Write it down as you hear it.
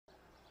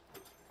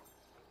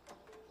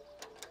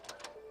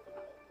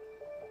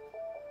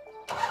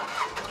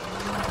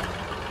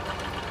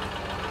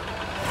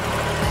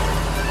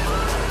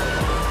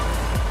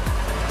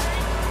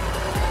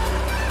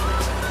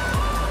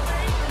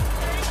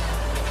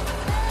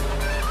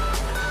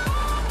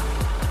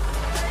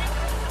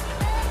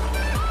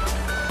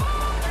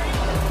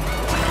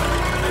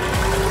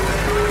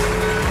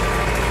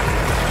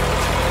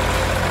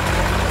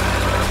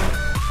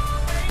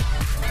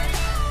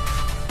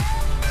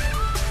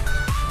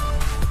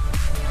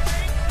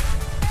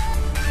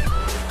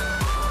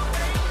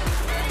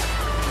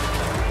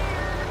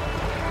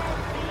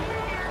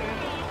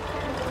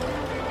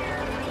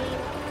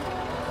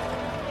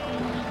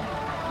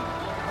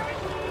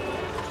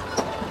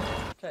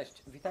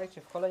Cześć,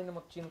 witajcie w kolejnym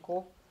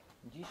odcinku.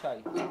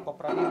 Dzisiaj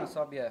poprawimy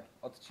sobie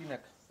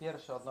odcinek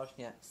pierwszy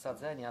odnośnie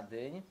sadzenia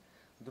dyń.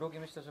 Drugi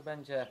myślę, że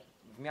będzie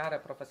w miarę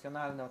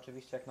profesjonalny,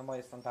 oczywiście jak na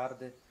moje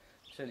standardy,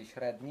 czyli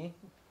średni,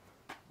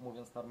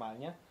 mówiąc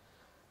normalnie.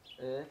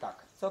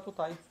 Tak, co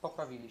tutaj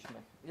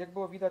poprawiliśmy? Jak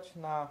było widać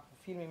na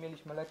filmie,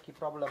 mieliśmy lekki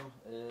problem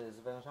z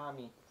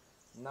wężami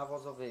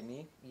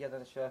nawozowymi.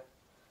 Jeden się,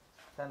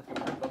 ten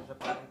chyba dobrze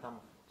pamiętam,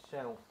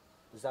 się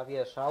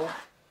zawieszał,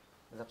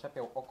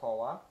 zaczepiał o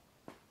koła.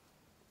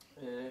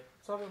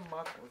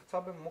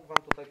 Co bym mógł Wam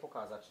tutaj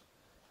pokazać?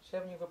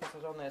 Siewnik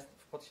wyposażony jest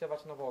w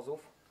podsiewacz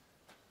nawozów.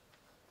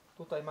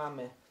 Tutaj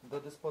mamy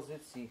do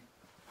dyspozycji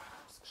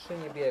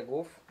skrzynię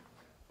biegów.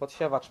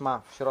 Podsiewacz ma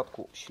w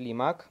środku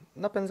ślimak.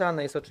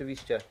 Napędzany jest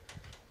oczywiście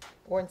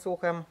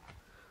łańcuchem.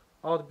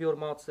 Odbiór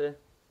mocy,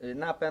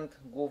 napęd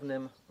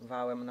głównym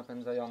wałem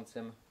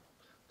napędzającym,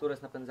 który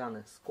jest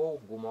napędzany z kół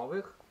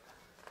gumowych.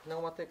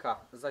 Pneumatyka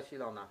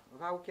zasilona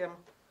wałkiem.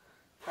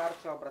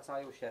 Tarcze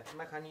obracają się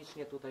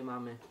mechanicznie. Tutaj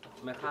mamy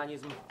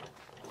mechanizm,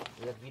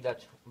 jak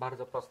widać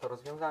bardzo proste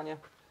rozwiązanie,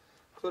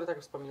 które, tak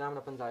jak wspominałem,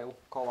 napędzają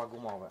koła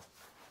gumowe.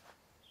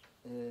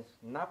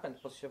 Napęd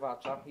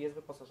podsiewacza jest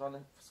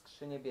wyposażony w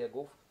skrzynię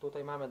biegów.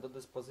 Tutaj mamy do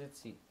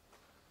dyspozycji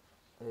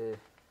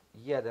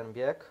jeden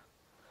bieg.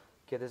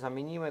 Kiedy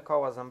zamienimy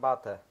koła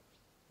zębate,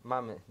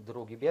 mamy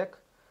drugi bieg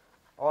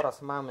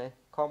oraz mamy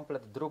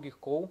komplet drugich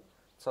kół,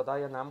 co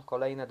daje nam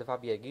kolejne dwa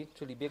biegi,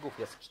 czyli biegów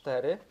jest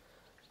 4,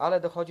 ale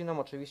dochodzi nam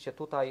oczywiście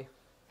tutaj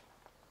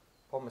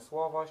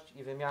pomysłowość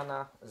i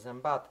wymiana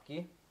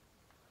zębatki,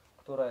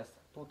 która jest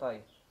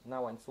tutaj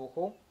na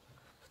łańcuchu.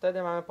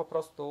 Wtedy mamy po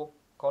prostu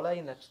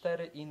kolejne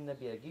 4 inne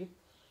biegi.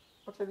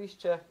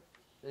 Oczywiście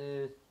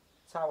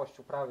całość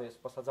uprawy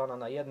jest posadzona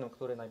na jednym,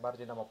 który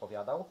najbardziej nam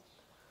opowiadał.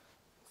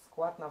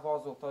 Skład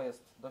nawozu to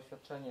jest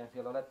doświadczenie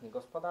wieloletnie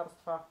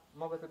gospodarstwa.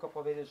 Mogę tylko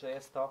powiedzieć, że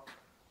jest to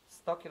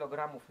 100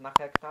 kg na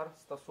hektar,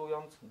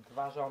 stosując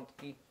dwa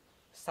rządki,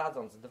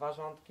 sadząc dwa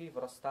rządki w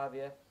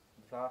rozstawie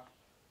 2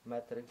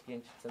 metry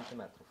 5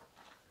 cm.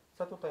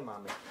 Co tutaj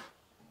mamy?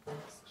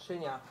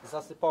 Skrzynia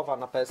zasypowa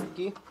na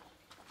pestki.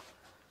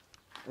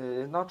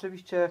 No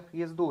oczywiście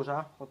jest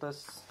duża, bo to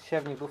jest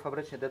siewnik był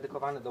fabrycznie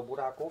dedykowany do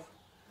buraków.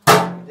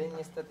 Dyń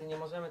niestety nie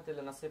możemy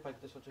tyle nasypać,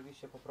 gdyż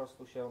oczywiście po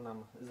prostu się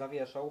nam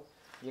zawieszą.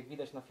 Jak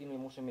widać na filmie,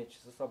 muszę mieć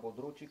ze sobą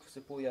drucik,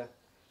 wsypuję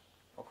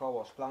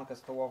około szklankę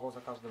stołową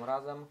za każdym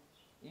razem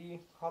i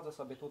chodzę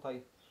sobie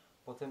tutaj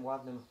po tym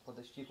ładnym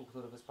podeściku,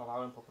 który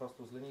wyspawałem po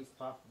prostu z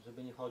lenistwa,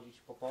 żeby nie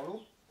chodzić po polu.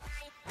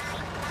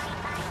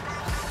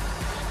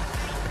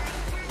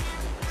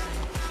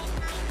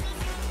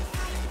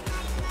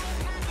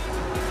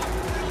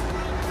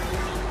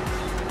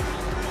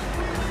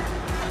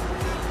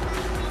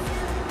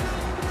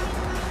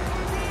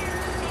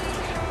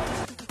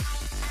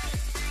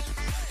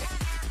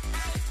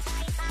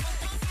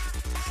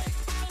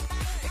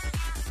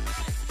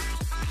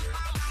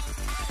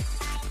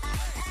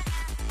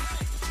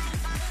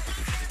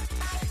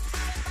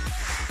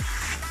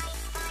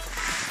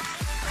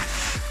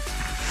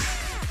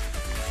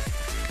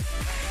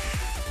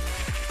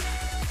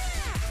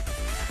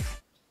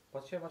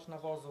 Podsiewacz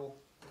nawozu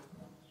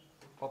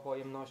o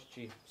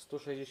pojemności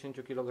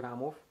 160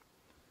 kg.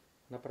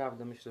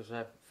 Naprawdę myślę,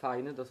 że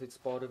fajny, dosyć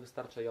spory,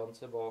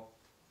 wystarczający, bo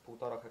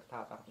 1,5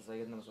 hektara za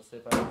jednym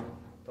zasypem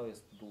to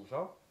jest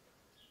dużo.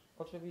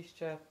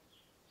 Oczywiście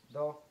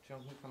do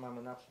ciągnika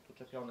mamy naprzód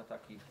uczepiony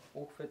taki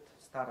uchwyt,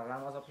 stara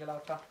rama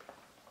zapielacza,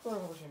 w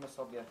którym wrzucimy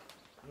sobie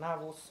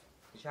nawóz,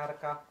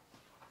 ziarka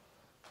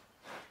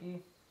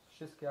i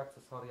wszystkie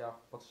akcesoria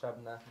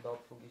potrzebne do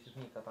obsługi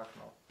siewnika. Tak,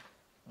 no.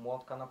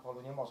 Młotka na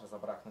polu nie może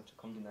zabraknąć, czy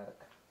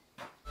kombinerek.